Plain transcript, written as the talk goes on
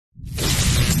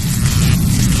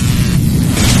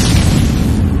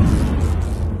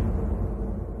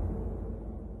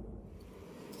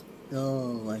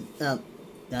up,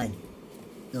 done.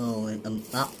 So, welcome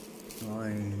back to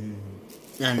our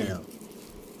channel.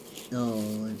 So,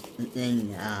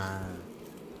 today,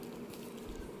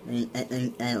 may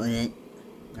tayo ulit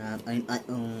na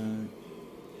pang-atong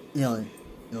yun.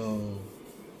 So,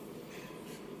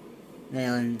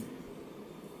 ngayon,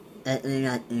 tayo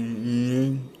natin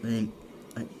yun ulit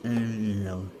at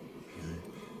ilaw.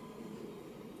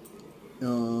 So,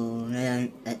 ngayon,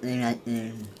 tayo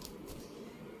natin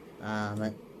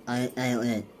tayo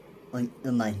ulit kung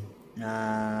naman na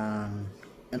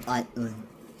napatun.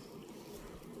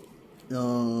 So,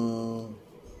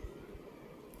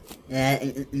 kaya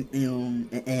ito yung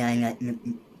kailangan natin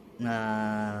na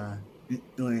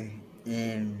picture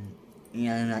and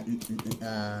kailangan natin ito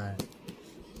sa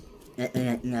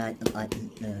natin na napatun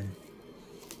na.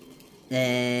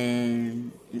 Then,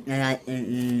 ito natin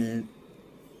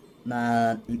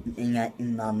mapipitin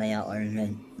natin mamaya or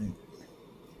next week.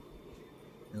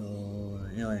 So,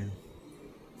 yun.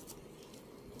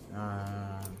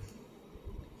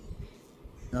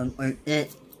 Don't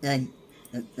forget,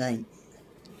 subscribe.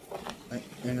 At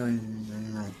ganun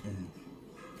natin.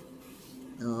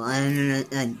 So, ano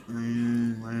natin?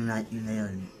 Ano natin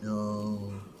ngayon? So,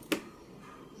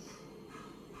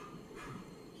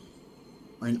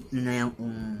 point na yan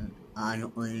kung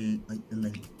paano ko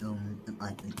i-pagtumag itong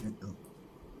tapatid na to.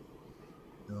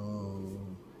 So,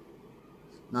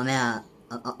 mamaya,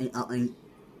 ako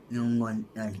yung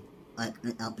monster at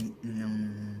natapin ko yung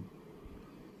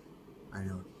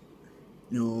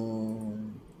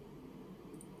yung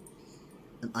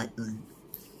tapatid.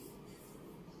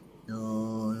 So,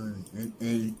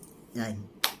 yan.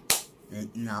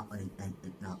 Na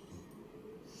ako.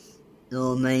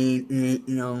 So, may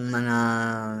yung mga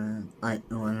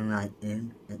patong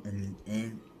natin sa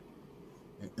talitin.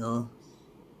 Ito.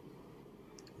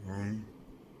 Yan.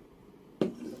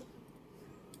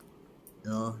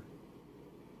 Ito.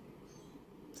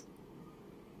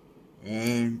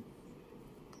 And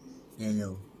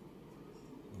yellow.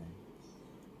 Yan.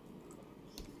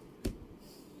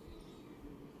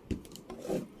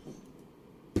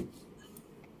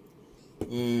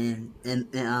 And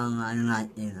siyempre ang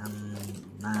natin, ang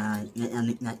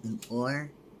nagamit natin for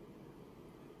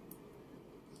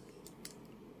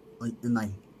naman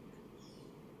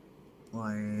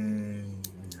or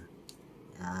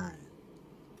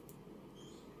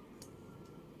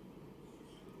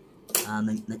yan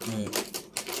magpate.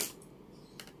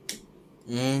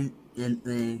 And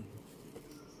siyempre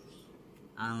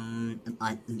ang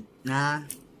napatid na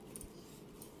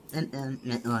siyempre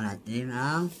nagawa natin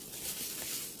ang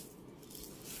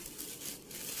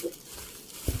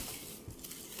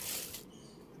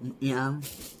yung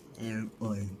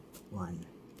airport 1.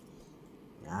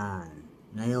 Yan.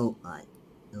 Ngayon at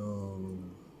so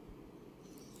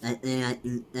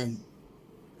natin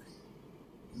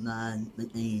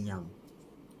magpatay lang.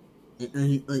 Ito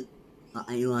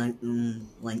pakaiwan yung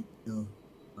 1 to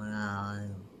para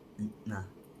na.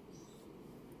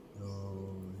 So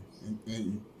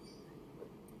natin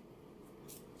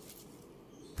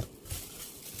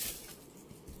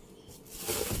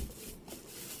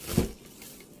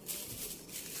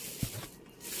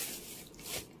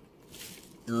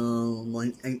so,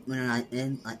 monitor muna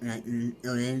natin at natin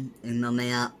gawin and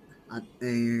mamaya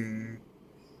after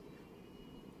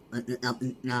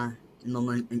matapos na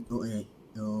mamonitor ko ulit.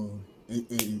 So,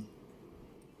 natin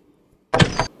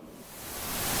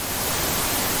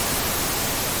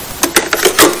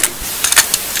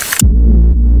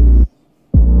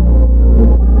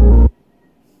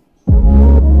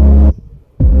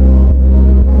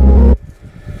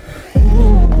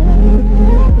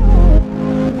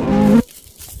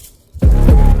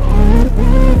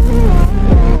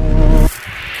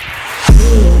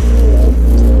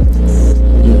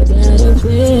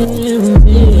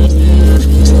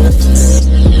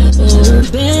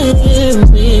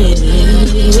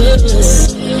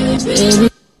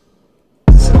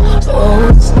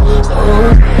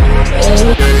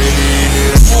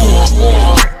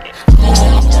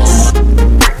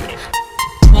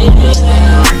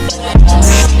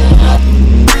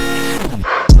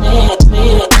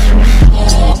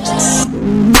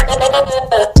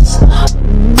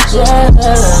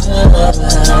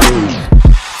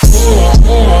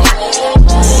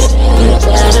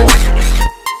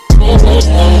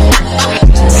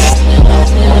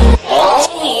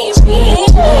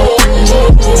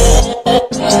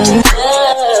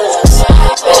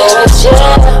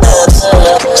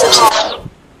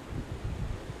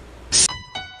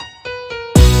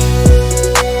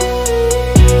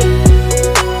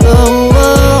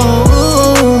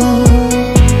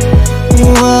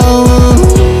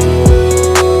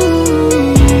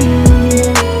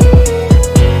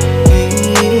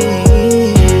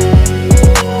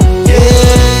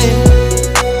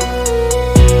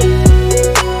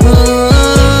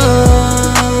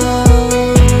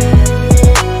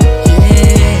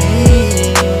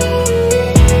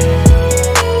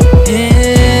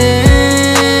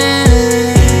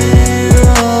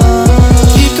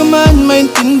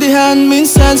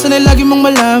yan, sana'y lagi mong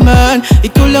malaman.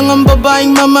 Ikaw lang ang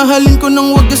babaeng mamahalin ko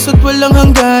ng wagas at walang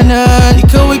hangganan.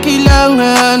 Ikaw ay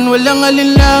kailangan, walang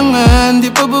alinlangan,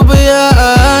 di pa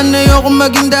babayaan. Ayoko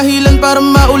maging dahilan para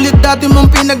maulit dati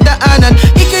mong pinagdaanan.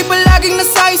 Ika'y palaging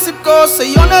nasa isip ko,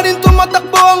 sa'yo na rin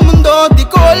tumatakbo ang mundo. Di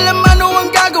ko alam ano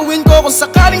ang gagawin ko kung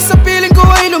sakaling sa piling ko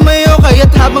ay lumayo.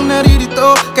 Kaya't habang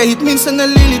naririto, kahit minsan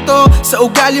nalilito, sa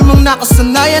ugali mong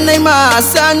nakasanayan ay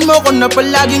maaasahan mo ko na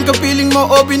palaging kapiling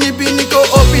mo. O binibini ko,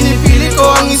 o pinipili ko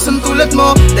ang isang tulad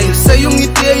mo. Dahil sa iyong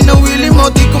ngiti ay nawili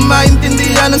mo, di ko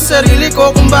maintindihan ang sarili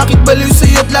ko kung bakit baliw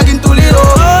sa'yo at laging tuliro.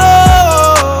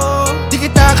 Di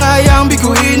kita kayang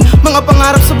biguin, mga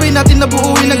pangarap sabay natin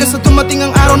nabuuin. Hanggang sa tumating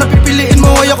ang araw na pipiliin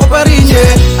mo ay ako pa rin,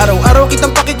 yeah. Araw-araw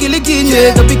kitang pakikiligin,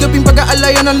 yeah. Gabi-gabing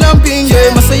pag-aalayan ng lamping,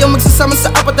 yeah. Masaya magsasama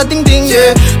sa apat na dingding,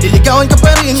 yeah. Liligawan ka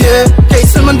pa rin, yeah. Kahit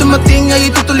saan man dumating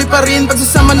ay itutuloy pa rin.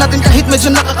 Pagsasama natin kahit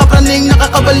medyo nakakapraning,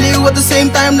 nakakabaliw, at the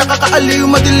same time nakakaaliw.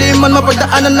 Madilim man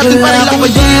mapagdaanan natin pa rin lang ba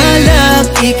yun? Wala akong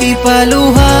balak, ika'y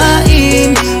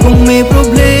paluhain. Kung may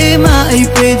problema ay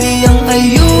pwede ang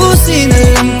ayusin.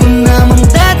 Alam ko namang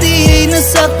dati ay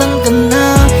nasaktan ka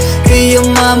na, kaya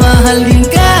mamahalin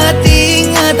ka at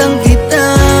ingatan kita.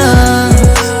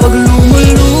 Pag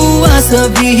lumuluwa,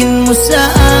 sabihin mo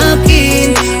sa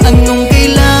akin anong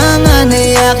kailangan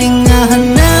ay aking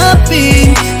hahanapin.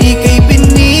 Ika'y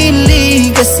pinili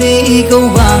kasi ikaw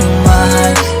ang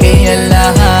mahal, kaya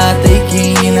lahat ay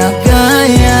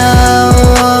kinakaya.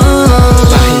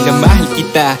 Mahal na mahal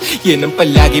kita, yan ang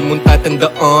palagi mong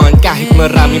tatandaan. Kahit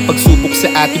maraming pagsubok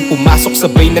sa ating pumasok,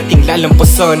 sabay nating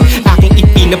lalampasan. Aking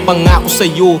ipinapangako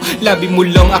sa'yo, labi mo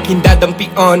lang aking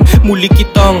dadampian. Muli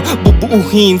kitang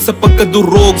bubuuhin sa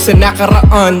pagkadurog sa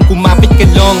nakaraan. Kumapit ka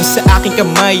lang sa aking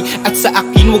kamay at sa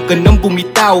akin huwag ka nang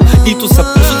bumitaw. Dito sa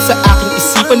puso't sa aking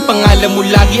isipan, pangalan mo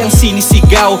lagi ang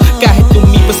sinisigaw. Kahit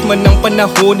lumipas man ng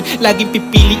panahon, laging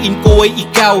pipiliin ko ay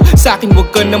ikaw. Sa akin huwag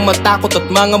ka nang matakot at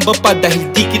mangamba pa, dahil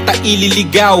di kita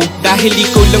ililigaw. Dahil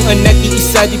ikaw lang ang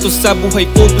nag-iisa dito sa buhay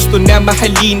ko, gusto na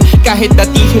mahalin. Kahit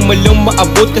dati humalang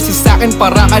maabot, kasi sa akin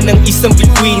para ka ng isang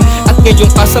bituin. At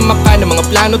ngayong kasama ka ng mga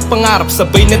plano at pangarap,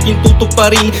 sabay natin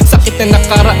tutuparin. Sakit na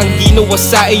nakaraang ginawa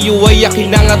sa iyo ay akin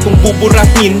na nga itong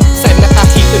buburahin. Sana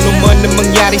kahit ano man ang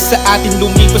mangyari sa atin,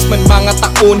 lumipas man mga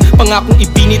taon, pangakong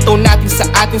ibinitaw natin sa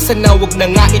atin, sana wag na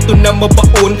nga ito na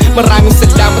mabaon. Maraming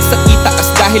salamat sa itaas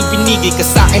dahil binigay ka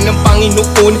sa akin ng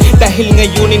Panginoon. Dahil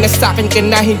ngayon ay nasakin ka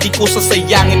na, hindi ko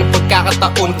sasayangin ang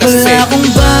pagkakataon. Kasi wala akong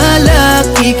balak,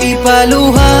 ika'y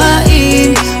paluhain.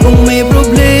 Kung may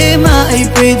problema ay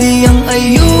pwede ang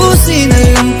ayusin.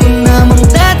 Alam ko namang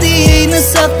dati ay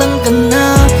nasaktan ka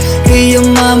na, kaya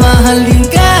mamahalin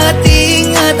ka at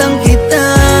ingatan kita.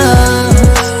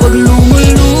 Pag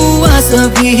lumuluwa,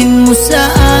 sabihin mo sa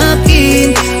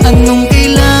akin anong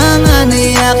kailangan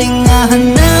ay aking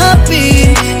hahanapin.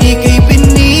 Ika'y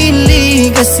pinili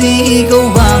kasi ikaw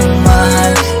ang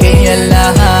mahal, kaya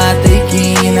lahat ay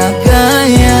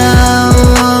kinakaya.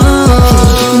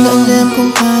 Hindi ko na alam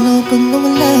kung paano pag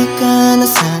nawala ka.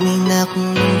 Nasanay na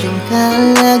kung nandiyan ka,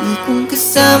 lagi kong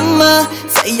kasama.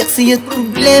 Sa iyak sa'yo't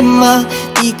problema,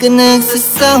 di ka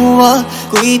nagsasawa.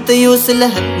 Ko'y tayo sa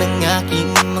lahat ng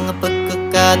aking mga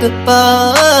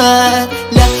pagkakadapat.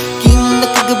 Laging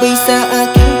nakagabay sa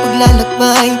aking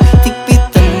paglalakbay.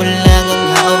 Tigpitan mo lang ang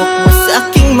hawak mo sa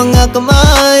aking mga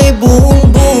kamay. Buong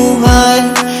buhay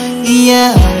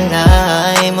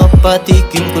iaalay,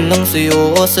 mapatikim ko lang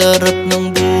sa'yo, sarap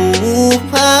ng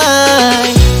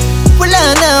buhay.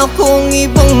 Wala na akong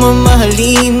ibang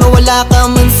mamahalin, mawala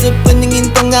ka man sa paningin,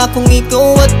 pangakong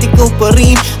ikaw at ikaw pa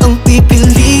rin ang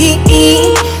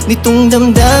pipiliin nitong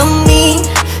damdamin.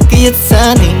 Kaya't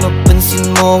sana'y mapansin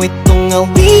mo itong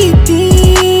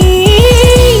awitin.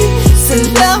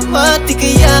 Salamat,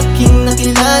 ika'y aking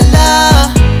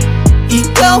nakilala.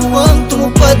 Ikaw ang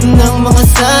tumupad ng mga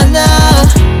sana,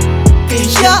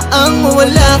 kaya ang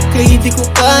mawala kay di ko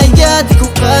kaya, di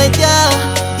ko kaya.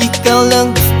 Ikaw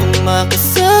lang gustong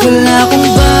makasama. Wala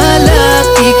akong balak,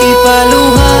 ika'y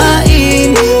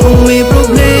paluhain. Kung may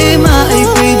problema ay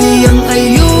pwede ang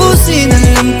ayusin.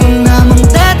 Alam ko namang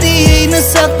dati ay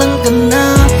nasaktan ka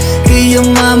na, kaya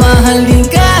mamahalin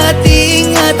ka at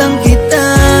ingatan kita.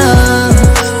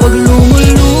 Pag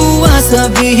lumuluwa,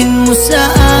 sabihin mo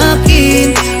sa akin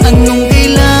anong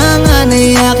kailangan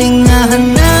ay aking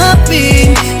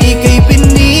hahanapin. Ika'y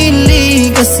pinili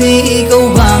kasi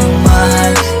ikaw ang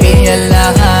mahal, kaya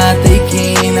lahat ay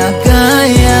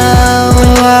kinakaya.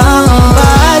 Wala akong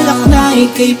balak na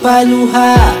ika'y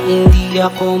paluhain, di di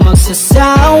ako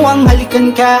magsasawang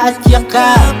halikan ka at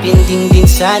yakapin din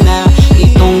sana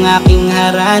itong aking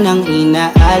haranang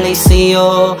inaalay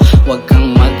sa'yo. Huwag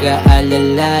kang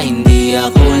mag-aalala, hindi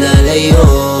ako lalayo.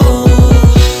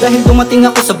 Dahil dumating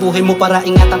ako sa buhay mo para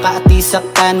ingatan ka at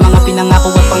isaktan mga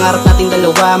pinangako at pangarap nating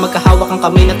dalawa, magkahawak ang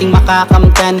kamay nating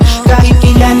makakamtan. Kahit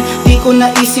kailan di ko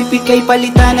naisip ika'y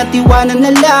palitan at iwanan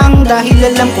na lang, dahil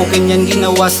alam ko ganyan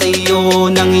ginawa sa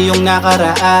iyo ng iyong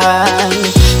nakaraan.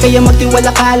 Kaya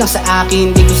magtiwala ka lang sa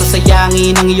akin, di ko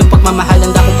sasayangin ang iyong pagmamahal.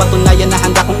 Handa kong patunayan na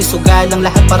handa kong isugal ang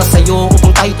lahat para sa'yo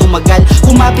upang tayo tumagal.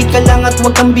 Kumapit ka lang at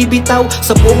huwag kang bibitaw,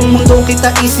 sa buong mundo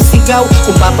kita isisigaw.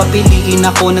 Kung papapiliin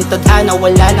ako ng tadhana,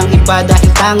 wala nang iba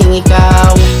dahil tanging ikaw.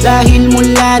 Dahil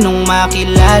mula nung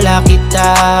makilala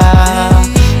kita,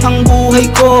 ang buhay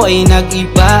ko ay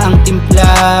nag-iba ang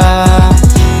timpla.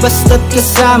 Basta't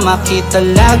kasama kita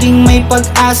laging may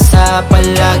pag-asa,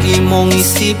 palagi mong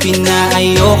isipin na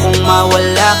ayokong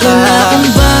mawala ka. Wala akong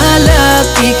balak,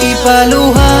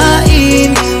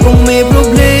 ikipaluhain. Kung may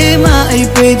problema ay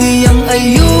pwede yang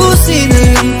ayusin.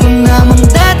 Alam ko namang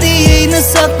dati ay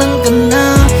nasaktan ka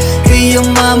na, kaya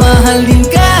mamahalin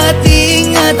ka at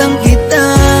ingatan kita.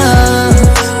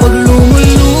 Huwag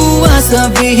lumuluwa,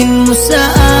 sabihin mo sa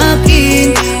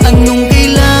akin anong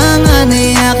kailangan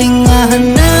ay aking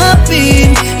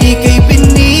hahanapin. Ika'y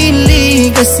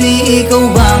pinili kasi ikaw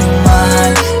ang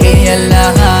mahal, kaya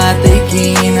lahat ay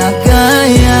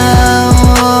kinakaya.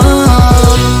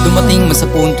 Dumating mo sa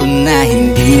punto na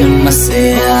hindi ang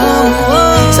masaya,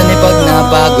 sana'y pag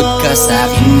napagod ka sa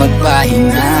akin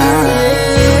magpahinga.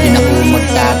 Di na ako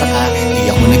magtataka, di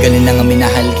ako nagaling lang ang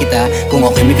minahal kita. Kung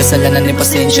ako'y may kasalanan ay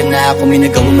pasensya na, kung may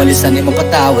nagawang malisan ay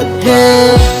mapatawad ba.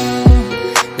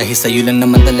 Dahil sa'yo lang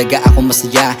naman talaga ako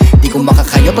masaya. Di ko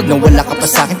makakaya pag nawala ka pa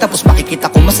sa'kin, tapos makikita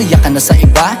ko masaya ka na sa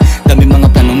iba. Dami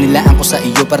mga tanong nilaan ko sa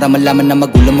iyo para malaman na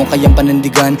magulang mo kayang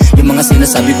panindigan. Yung mga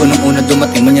sinasabi ko nung una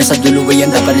dumating man yan sa dulo,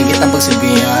 yan dapat rin kitang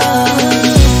pagsilbihan.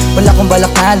 Wala kong balak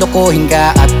na lokohin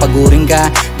ka at pagurin ka,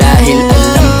 dahil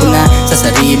alam ko na sa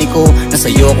sarili ko na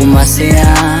sa'yo ko masaya.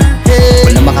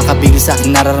 Walang makakapigil sa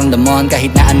aking nararamdaman,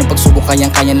 kahit na anong pagsubok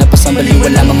kayang-kaya lapasan. Bali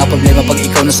wala mga problema pag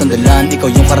ikaw na sandalan,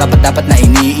 ikaw yung karapat dapat na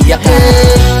iniiyak ka.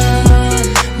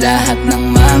 Lahat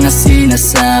ng mga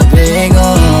sinasabi ko,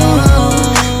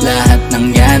 lahat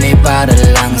ng yan ay para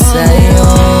lang sa'yo.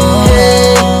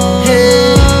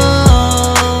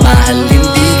 Mahal,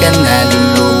 hindi ka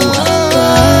naluluha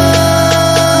pa.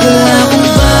 Wala akong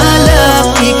balak,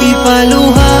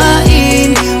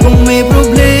 ikipaluhain. Kung may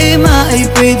problema ay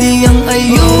pwede yang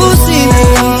ayusin.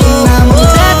 Alam ko namang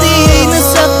dati ay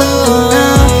nasaktan ka na,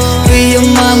 kaya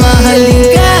mamahalin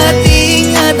ka at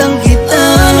ingatan kita.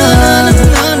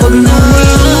 Huwag na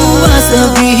maluwa,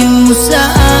 sabihin mo sa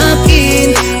akin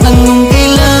anong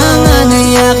kailangan ay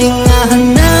aking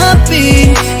hahanapin.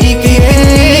 Ika'y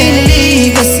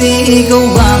pinili kasi ikaw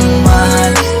ang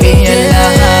mahal, kaya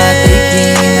lahat ay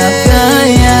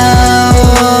kinakaya.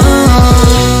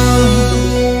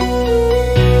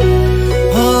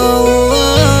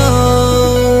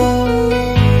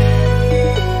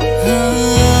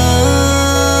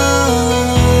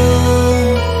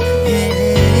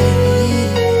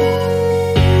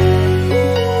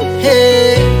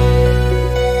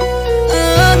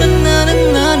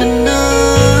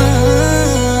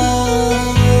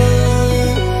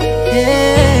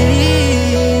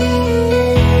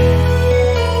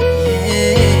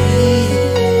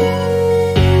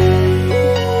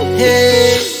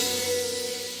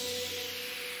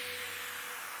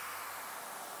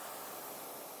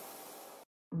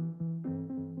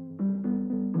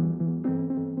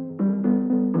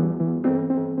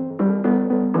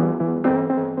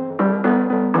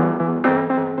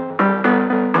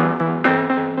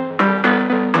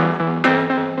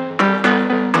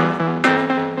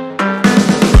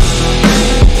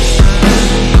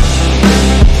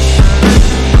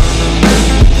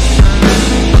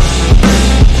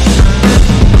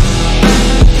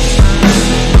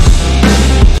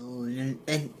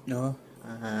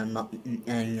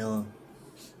 makikita nyo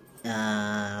sa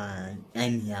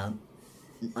timeline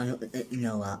kung ano ito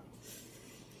ginawa.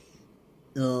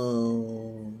 So,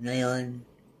 ngayon,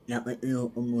 napatuloy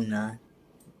ko muna.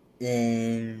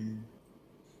 Then,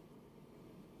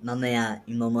 mamaya,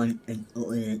 imamontage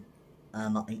ko ulit.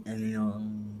 Makita nyo yung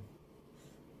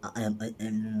akalapad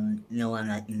ang ginawa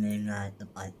natin ngayon na sa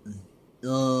part 2.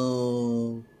 So,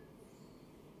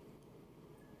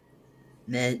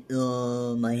 medyo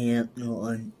mahirap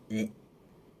noon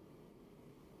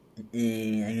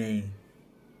kasi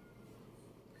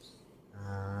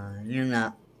yun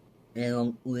nga,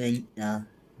 merong ulan siya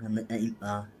na matay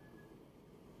pa.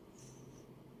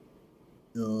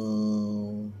 So,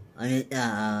 ano siya,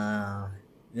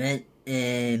 red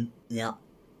and black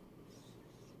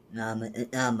na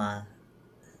magkasama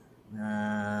na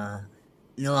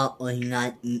ginawa ko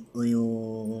hinati ko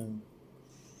yung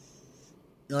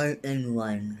Northern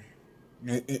one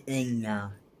na itin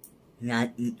niya.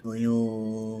 Hinati ko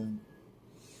yung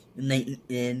may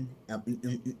itim, tapos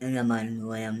yung itim naman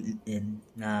walang itim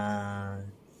na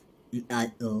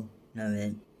itato na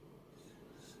red.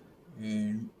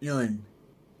 And yun,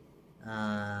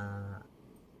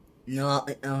 ginawa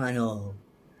ko ang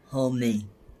homemade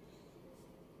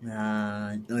na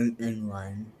Jordan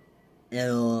 1.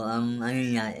 Pero ang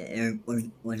niya, airport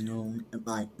 1 yung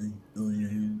apartment. So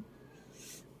yun,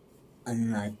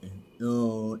 natin.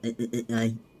 So,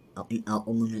 ako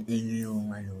muna yung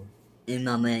yung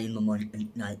mamaya imamonitor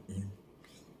natin.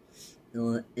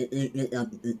 So,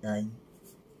 itay.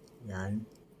 Yan.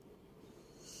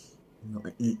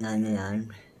 Makikita na yan.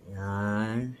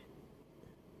 Yan.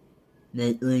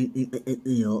 Medyo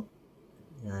ito.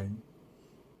 Yan.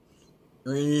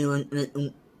 So, iniwan ko na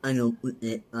itong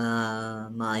puti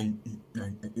maayos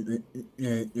at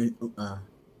ito ka.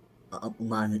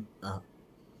 Pumanit ka.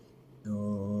 So,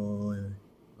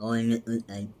 okay na ito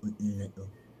tayo puti na ito.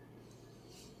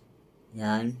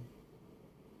 Yan.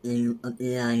 Yung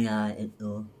kapila niya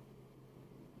ito.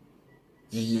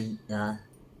 Ganyan siya.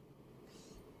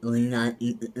 So,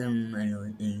 natin itong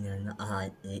tingnan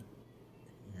nakahati.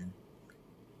 Yan.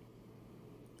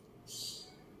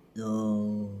 So,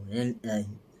 yan tayo.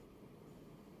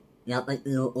 Dapat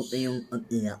inuupo yung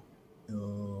kapila. So,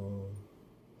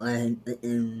 parang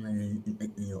itong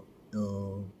ipatilo. So,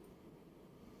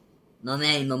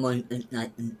 mamaya imamonitor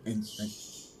natin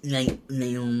like na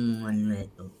yung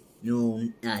ito, yung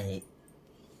tayo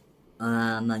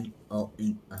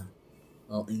mag-okay pa.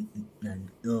 Okay yan.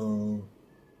 So,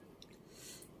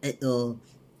 ito,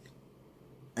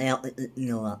 kaya ko ito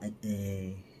ginawa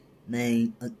kasi may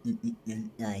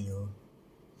pagtitikin tayo.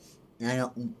 Kaya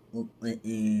kung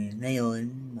pwede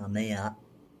ngayon, mamaya,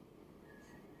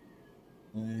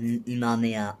 kung hindi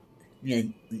mamaya, yan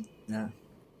na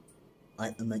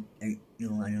at mag-start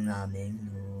yung namin,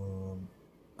 yung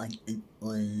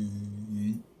pag-all.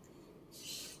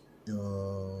 So,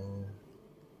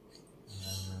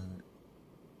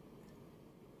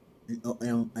 ito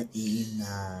yung patiin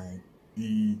na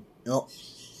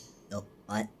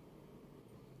dapat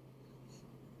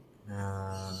na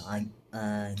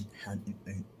happy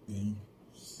birthday.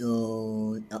 So,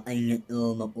 takay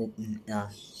nito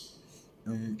mapupunta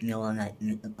yung ginawa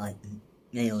natin ito party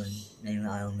ngayon, ngayong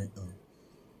araw na ito.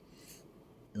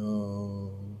 So,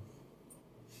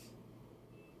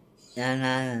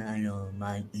 sana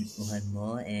makikikuhan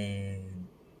mo and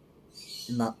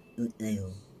makikita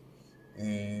tayo.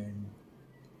 And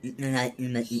ito na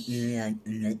natin matitirihan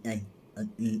ulit at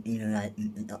itiro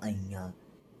natin ito kanya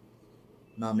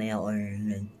mamaya or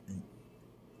next week.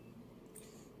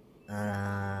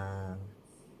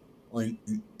 Ulit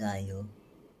tayo.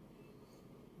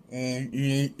 And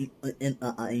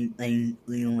ipakain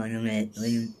ko yung neto,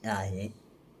 yung tahe.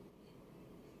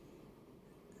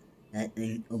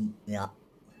 Natin umpya.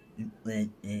 Yung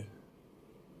pwede.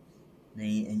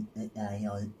 May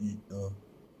tayo dito.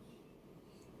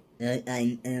 Pero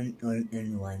tayo ang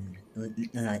Jordan 1. So,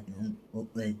 ito natin kung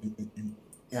pwede ito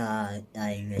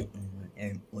tayo natin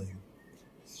airport.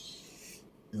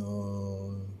 So,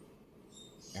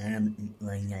 sana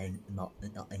matituan niya yung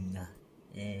makakatakan niya.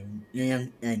 And yun lang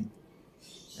yan.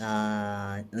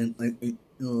 Don't forget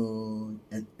to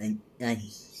subscribe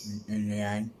na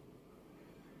yan.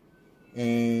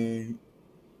 And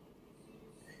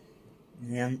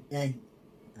yun lang yan.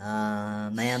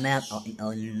 Maya-maya pakita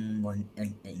ko yung monster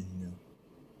sa inyo.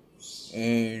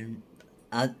 And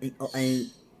after ko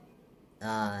ay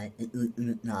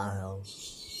itutunod na araw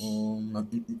kung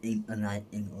mag-itay pa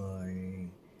natin or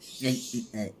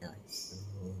nag-itay tayo. So,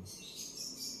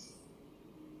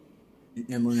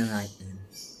 tignan muna natin.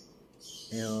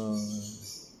 Pero,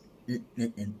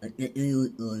 natin, pag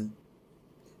natuyutol,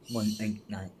 monster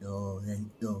na. So, let's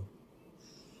go.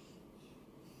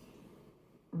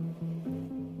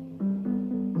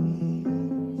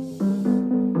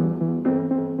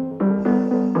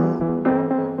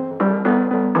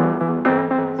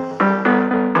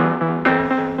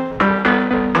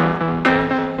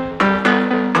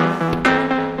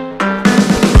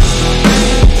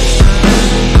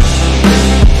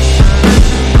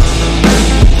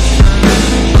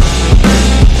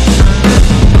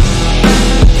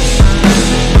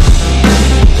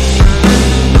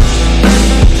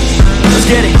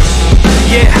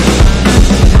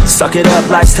 suck it up,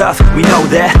 life's tough, we know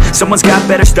that. Someone's got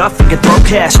better stuff and can throw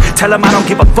cash. Tell them I don't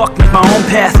give a fuck, make my own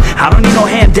path. I don't need no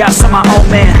handouts, I'm my own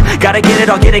man. Gotta get it,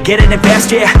 I'll get it in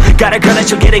fast, yeah. Got a girl and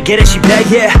she'll get it, she bad,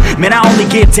 yeah. Man, I only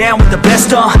get down with the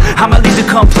best, I'ma leave the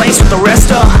complaints with the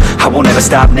rest, I won't ever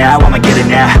stop now, I'ma get it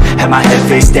now. Have my head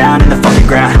face down in the fucking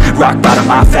ground. Rock bottom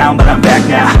I found, but I'm back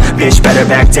now. Bitch, better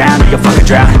back down or you'll fucking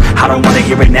drown. I don't wanna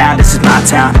hear it now, this is my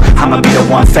town. I'ma be the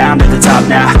one found at the top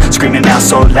now. Screaming out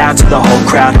so loud to the whole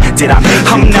crowd. Did I make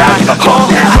you proud? Give a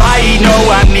fuck now. Alright, no,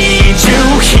 I need you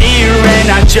here, and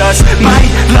I just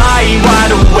might lie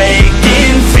wide awake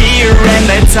in fear, and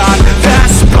let time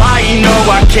pass by. No,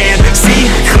 I can't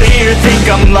see clear, think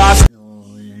I'm lost.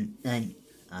 Rồi đây đây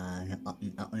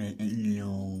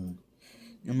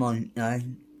những món đấy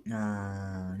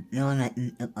là nó lại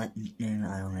nên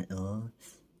là này ở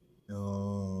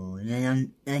rồi nên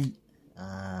đây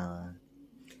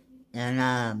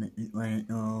là mình quay là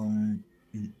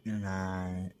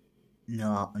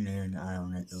nó nên là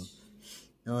này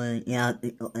rồi ya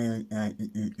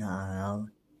là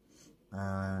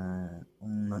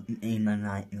một em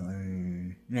lại rồi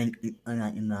nên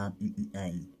lại mà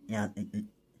đây ya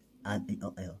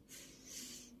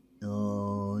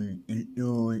rồi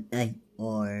into đây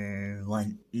or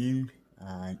one in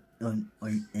don't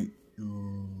want it to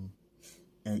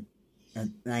like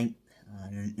and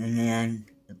then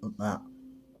about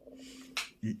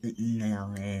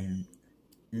nào and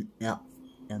đó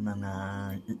cho mà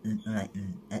lại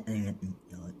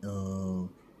rồi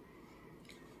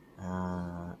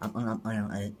ang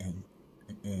ay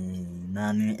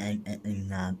namin ay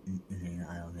na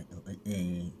ayaw na to kaya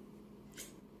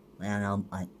na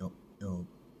ay to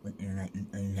but like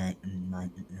my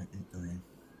to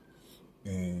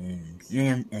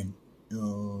yan to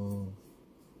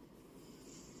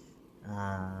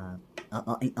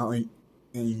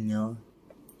inyo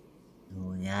to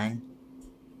yan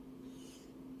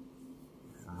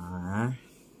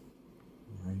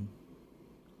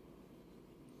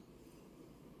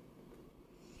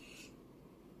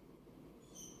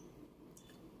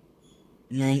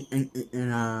yan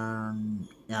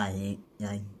ngay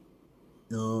đây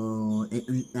đồ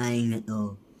đây là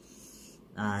đồ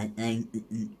đây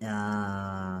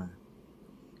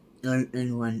tôi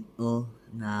bên quan ô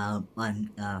là bạn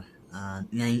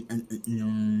ngay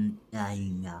những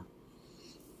đây là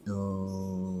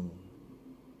đồ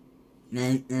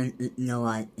ngay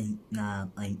ngoài là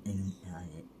bạn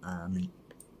mình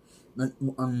bất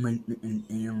ông mình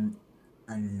yung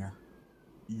anh là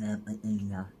bạn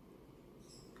là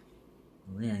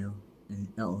vậy luôn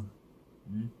đâu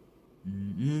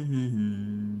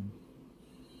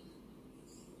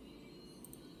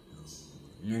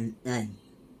nên đây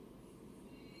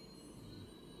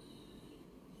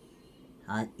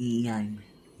hạt ian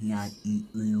nhà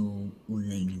yêu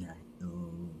uling là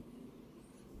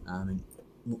mình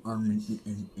bukan mình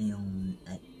yung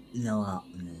yêu học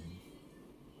này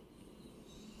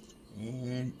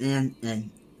and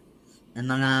ang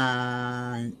mga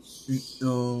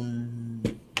itong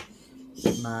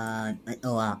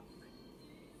ito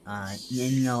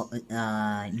yun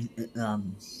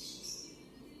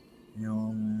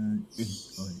yung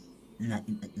tikon na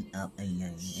ipatutap ay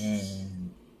yan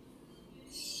and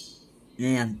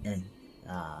yan yan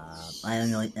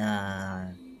parang yun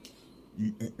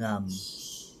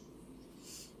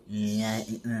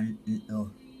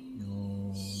ito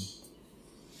yung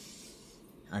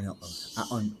ano ko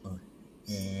aon ko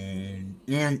and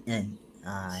yan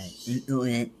into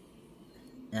it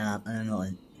ano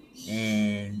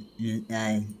and you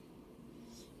guys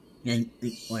yan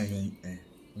pick or later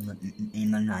kung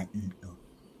mag-iman natin ito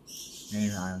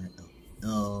ngayon ito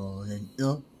so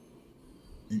ganito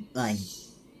fine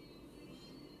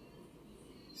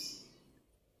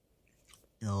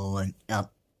so what's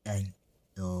up and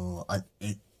so at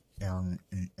it yung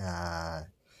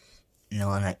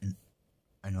ginawa natin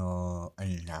ano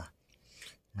ayun na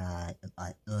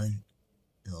ipatun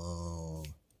so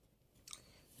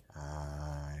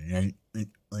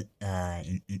nag-ikot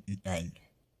intay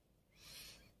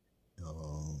so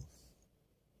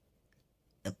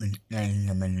tapos na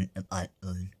naman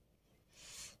ipatun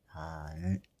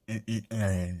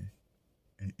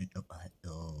ito pa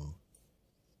so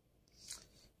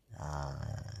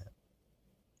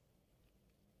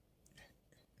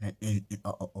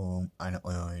ito ano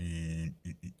ko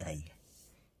intay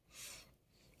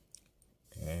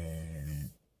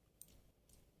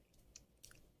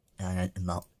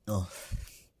about to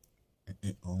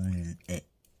itong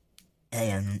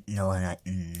ayan nawa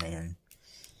natin na yan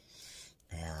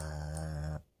kaya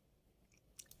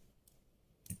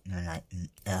na natin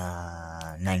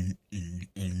 19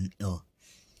 into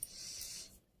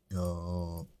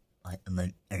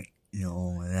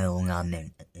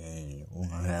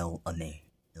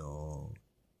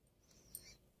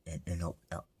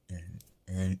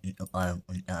parang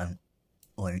puntaan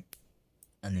ulit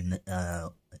kami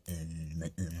maglaro at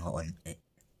mag-inga konti.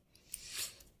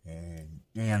 And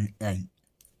ngayon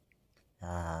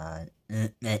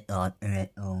neto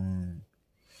yung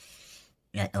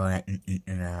neto natin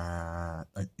dito na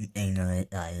pag-itay na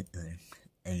ulit tayo dun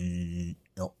ay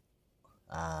ito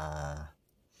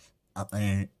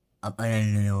ako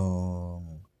yun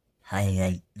yung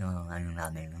highlight ng ano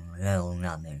namin, ng laro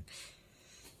namin.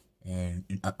 And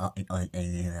ipapakit ko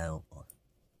yung laro ko.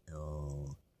 So,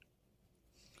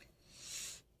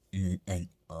 you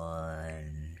take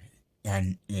on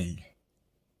dancing.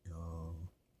 So,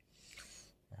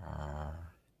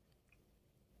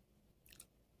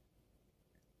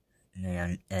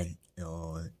 ngayon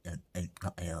so, nag-take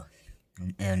ka kayo.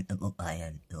 Ngayon ako pa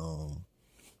yan. So,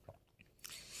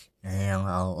 ngayon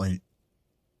ako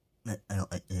ano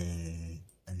kasi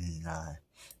kanina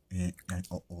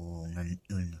nag-oo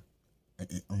nandun at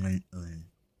ito nandun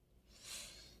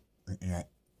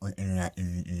kung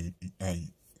natin itay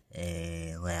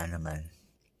wala naman.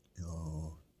 So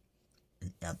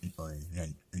sabi ko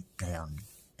kayang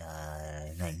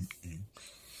 19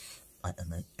 at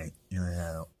mag-start yung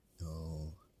laro. So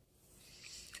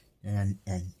ngayon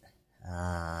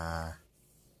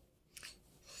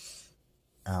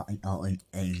ako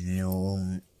ay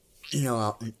yung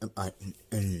ginawa kong tapatin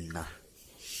kanina.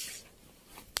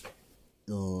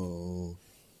 So,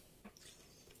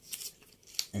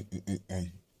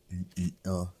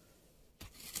 dito.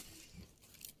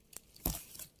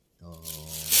 So,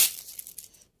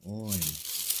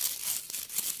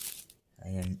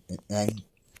 ayan.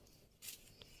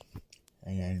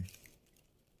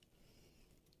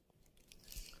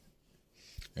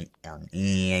 Wait lang,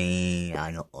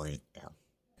 ano ko wait lang.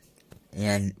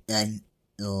 Ayan,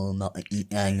 so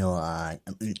makikita nyo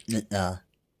tapos na.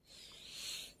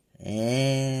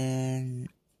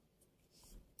 And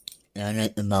yan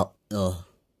about to.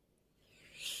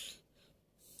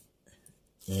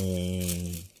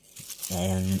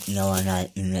 Kayang ginawa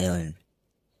natin ngayon.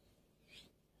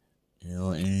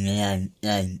 So, yan.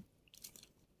 Kayang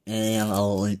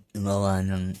ako gumawa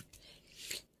ng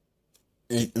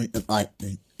itong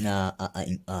apartment na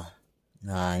kakain pa.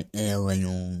 Na ewan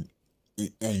yung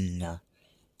itay na.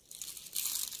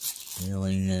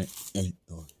 Ewan na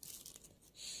ito.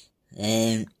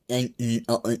 And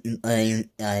ako yung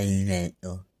tayo na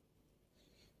ito.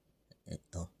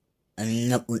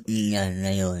 Ang naputi yan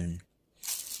na yun.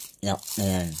 Yak na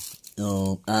yan.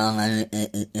 So, parang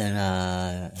ito na,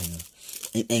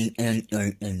 itay ng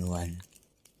certain one.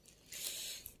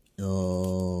 So,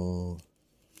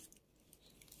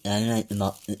 yan na ito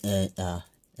makikita.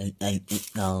 Itay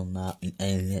na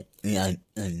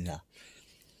makikita na.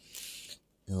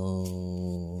 So,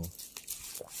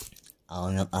 ako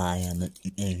na kaya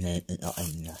mag-itay na ito sa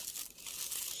kanya.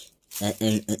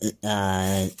 Dahil ito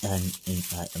tayo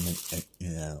mag-start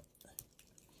nila.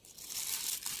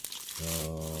 So,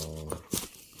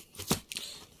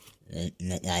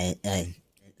 na tayo.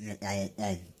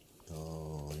 So,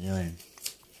 yun.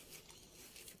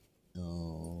 So,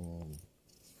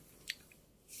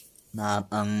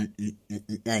 mapang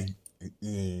itay.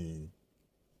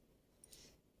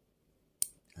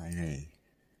 Ano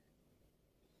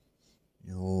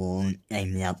yung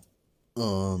time lapse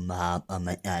ko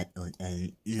mapamatay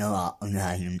ay ginawa ko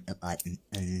na yung tapatin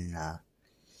kanina.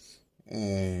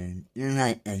 And yun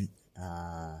natin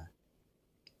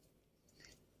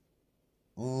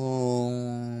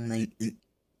kung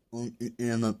ito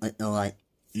na magpatawat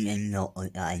yan ako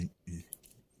tayo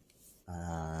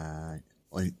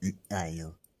ulit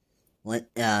tayo.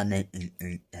 Wala na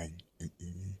tayo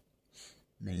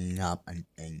may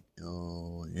napansin.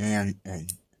 So yan tayo.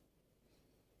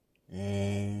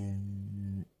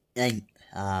 And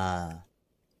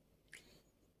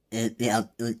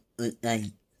i-upload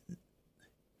tayo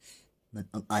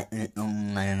magpapatid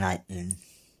itong natin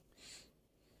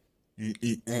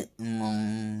itit mong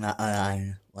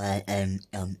nakaraan wala tayong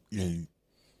something.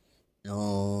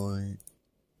 So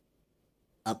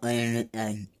upload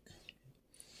tayo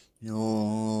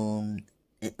yung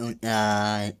itong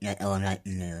natawa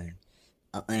natin ngayon.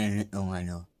 Upload itong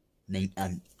may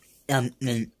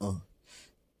something ko.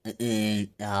 Kasi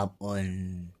kahapon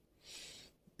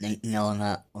naginawa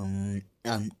nga kung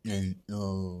something. So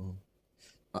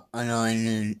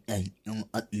yung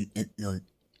upload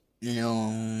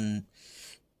yung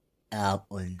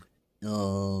kahapon. So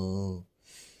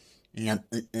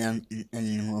inapit lang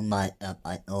yung umata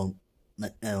at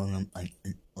magkaroon ng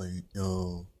pag-ipon. So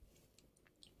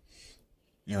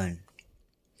yun.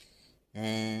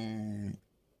 And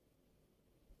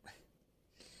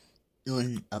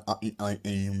yun, kapakita ko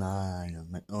yung mga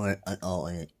matuwar at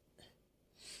ulit.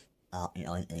 akin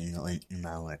ako sa inyo ulit yung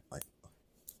mga workout ko.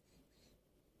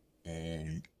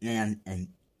 Ngayon,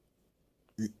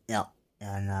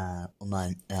 kaya na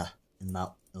umalit ka sa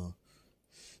back to.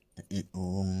 At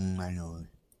itong,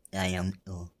 kayang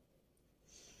to.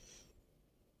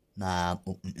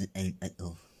 Mapupunta tayo pa to.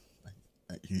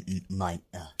 At hindi umalit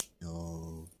ka. So,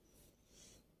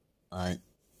 at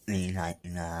may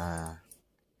natin na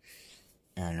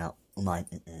kaya na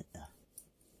umalit ka talaga.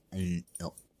 Ay,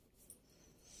 ito.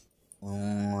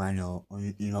 Kung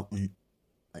hindi mapunta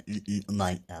at hindi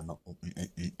umalit ka, mapupunta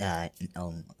tayo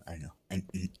itong, ay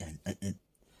pinsan. At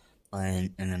parang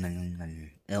naman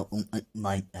yung pero kung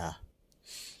umalit ka,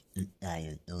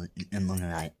 tayo. So, tignan mo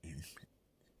na natin.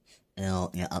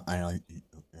 Pero, nakakaroon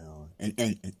dito. Pero,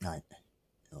 intention natin.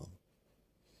 So,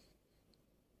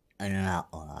 na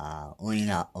ako, uwi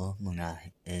na ako muna.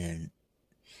 And,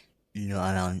 you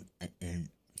around and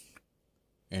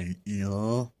you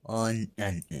on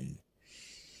something.